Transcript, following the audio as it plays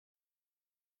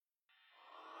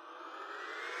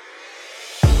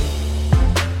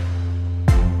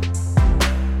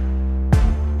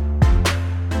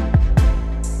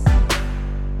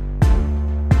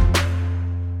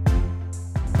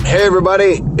Hey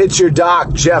everybody, it's your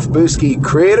doc, Jeff Buski,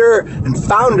 creator and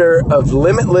founder of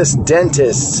Limitless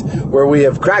Dentists, where we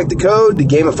have cracked the code to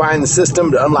gamifying the system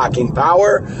to unlocking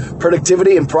power,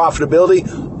 productivity, and profitability,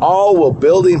 all while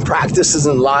building practices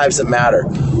and lives that matter.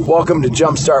 Welcome to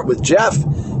Jumpstart with Jeff.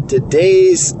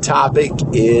 Today's topic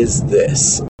is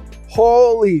this.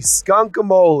 Holy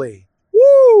skunkamole.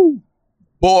 Woo!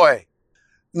 Boy.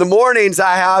 In the mornings,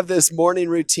 I have this morning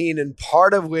routine, and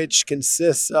part of which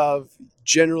consists of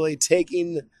generally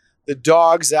taking the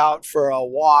dogs out for a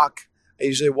walk. I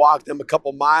usually walk them a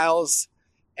couple miles,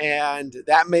 and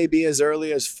that may be as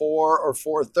early as 4 or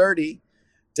 4:30,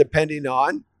 depending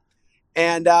on.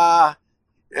 And I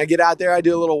get out there, I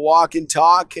do a little walk and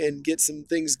talk and get some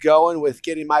things going with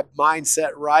getting my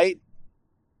mindset right.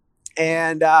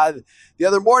 And the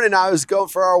other morning, I was going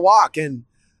for our walk, and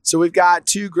so we've got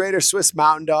 2 Greater Swiss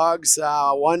Mountain Dogs.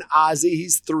 One Ozzy,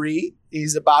 he's 3.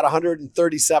 He's about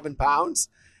 137 pounds.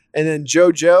 And then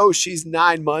JoJo, she's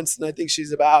 9 months, and I think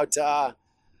she's about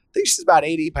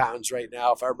 80 pounds right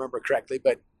now, if I remember correctly.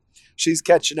 But she's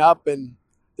catching up, and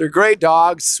they're great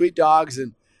dogs, sweet dogs.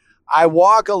 And I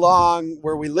walk along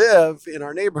where we live in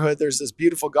our neighborhood. There's this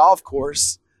beautiful golf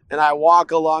course, and I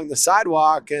walk along the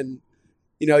sidewalk, and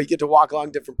you get to walk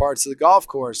along different parts of the golf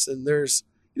course, and there's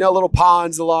little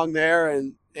ponds along there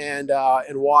and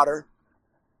water.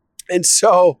 And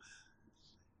so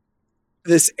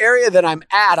this area that I'm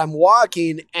at, I'm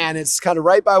walking, and it's kind of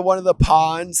right by one of the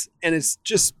ponds, and it's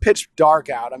just pitch dark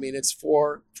out. I mean, it's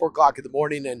 4 o'clock in the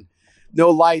morning and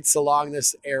no lights along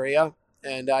this area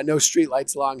and no street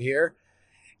lights along here.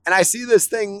 And I see this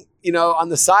thing, on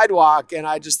the sidewalk, and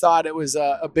I just thought it was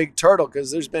a big turtle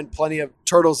because there's been plenty of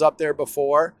turtles up there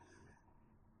before.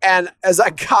 And as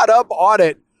I got up on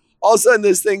it, all of a sudden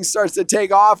this thing starts to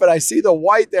take off, and I see the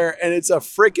white there, and it's a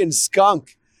freaking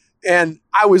skunk. And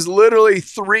I was literally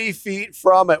 3 feet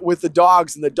from it with the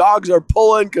dogs, and the dogs are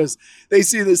pulling because they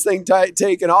see this thing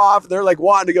taking off. They're like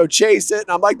wanting to go chase it. And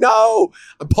I'm like, no,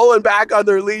 I'm pulling back on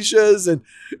their leashes. And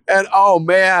oh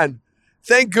man,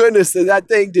 thank goodness that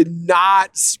thing did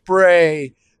not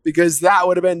spray, because that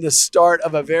would have been the start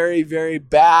of a very, very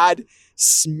bad,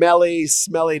 smelly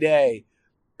day.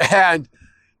 And,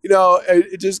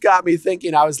 it just got me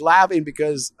thinking. I was laughing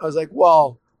because I was like,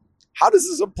 well, how does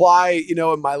this apply,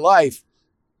 in my life?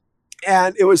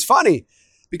 And it was funny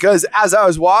because as I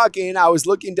was walking, I was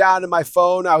looking down at my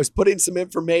phone. I was putting some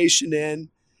information in,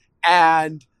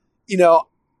 and,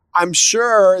 I'm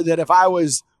sure that if I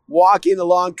was walking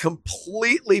along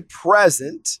completely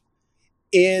present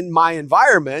in my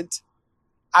environment,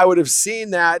 I would have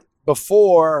seen that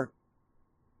before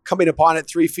coming upon it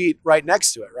 3 feet right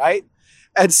next to it, right?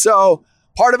 And so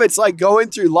part of it's like going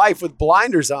through life with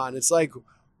blinders on. It's like,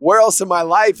 where else in my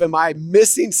life am I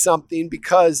missing something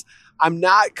because I'm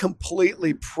not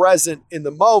completely present in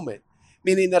the moment?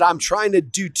 Meaning that I'm trying to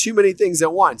do too many things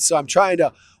at once. So I'm trying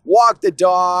to walk the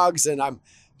dogs, and I'm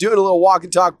doing a little walk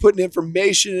and talk, putting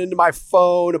information into my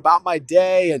phone about my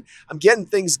day, and I'm getting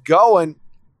things going.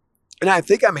 And I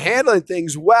think I'm handling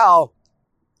things well,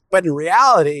 but in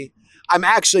reality, I'm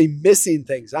actually missing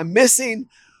things. I'm missing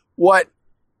what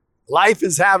life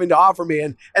is having to offer me.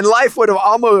 And life would have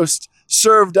almost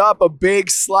served up a big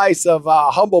slice of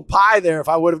humble pie there if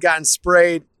I would have gotten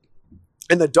sprayed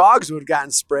and the dogs would have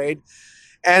gotten sprayed.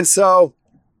 And so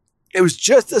it was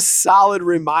just a solid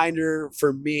reminder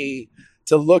for me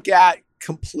to look at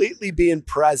completely being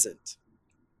present.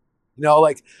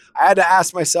 Like I had to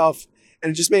ask myself,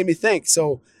 and it just made me think.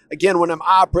 So again, when I'm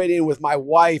operating with my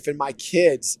wife and my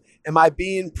kids, am I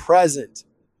being present?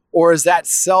 Or is that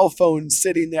cell phone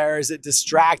sitting there? Is it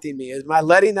distracting me? Am I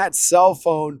letting that cell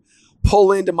phone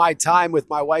pull into my time with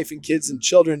my wife and kids and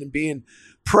children, and being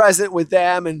present with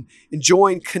them and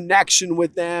enjoying connection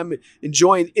with them,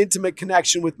 enjoying intimate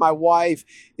connection with my wife,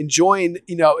 enjoying,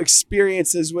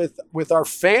 experiences with our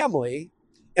family?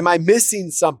 Am I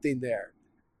missing something there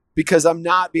because I'm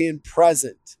not being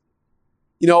present?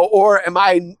 Or am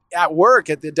I at work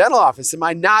at the dental office? Am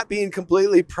I not being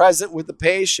completely present with the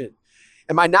patient?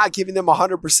 Am I not giving them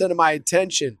 100% of my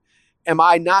attention? Am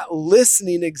I not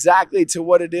listening exactly to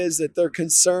what it is that their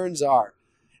concerns are?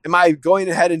 Am I going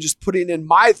ahead and just putting in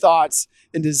my thoughts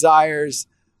and desires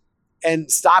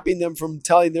and stopping them from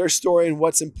telling their story and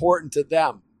what's important to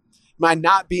them? Am I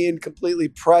not being completely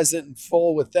present and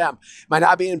full with them? Am I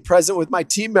not being present with my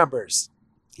team members?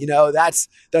 That's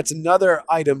another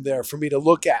item there for me to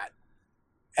look at.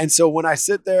 And so when I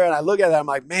sit there and I look at that, I'm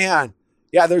like, man,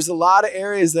 yeah, there's a lot of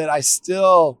areas that I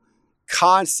still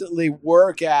constantly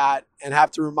work at and have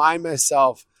to remind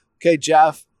myself, okay,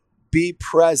 Jeff, be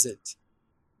present,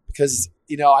 because,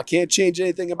 I can't change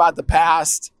anything about the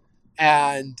past,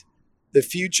 and the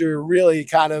future really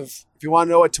kind of, if you want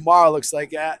to know what tomorrow looks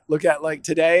like, look at like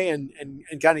today and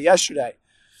kind of yesterday,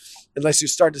 unless you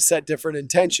start to set different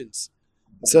intentions.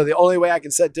 So the only way I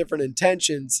can set different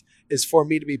intentions is for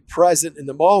me to be present in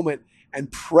the moment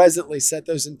and presently set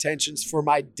those intentions for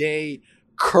my day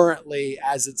currently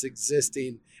as it's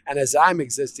existing and as I'm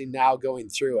existing now going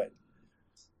through it.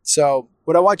 So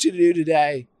what I want you to do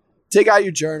today, take out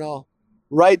your journal,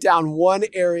 write down one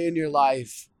area in your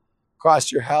life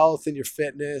across your health and your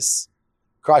fitness,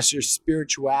 across your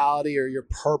spirituality or your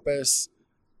purpose,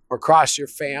 or across your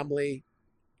family,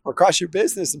 or across your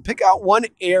business, and pick out one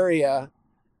area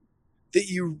that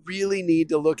you really need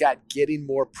to look at getting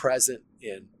more present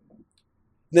in.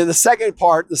 And then the second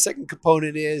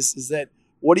component is that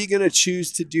what are you going to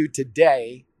choose to do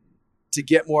today to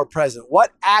get more present?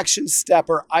 What action step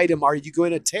or item are you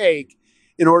going to take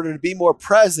in order to be more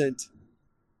present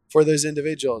for those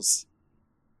individuals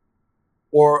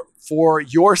or for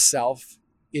yourself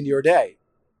in your day?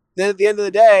 Then at the end of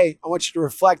the day, I want you to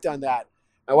reflect on that.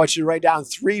 I want you to write down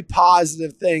 3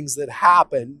 positive things that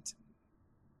happened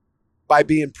by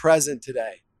being present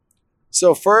today.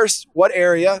 So first, what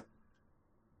area?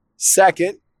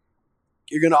 Second,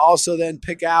 you're going to also then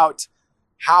pick out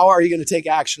how are you going to take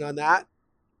action on that?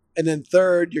 And then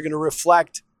third, you're going to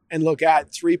reflect and look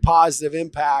at 3 positive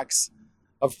impacts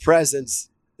of presence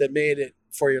that made it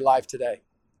for your life today.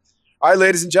 All right,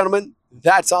 ladies and gentlemen,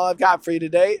 that's all I've got for you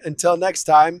today. Until next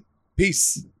time,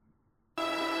 peace.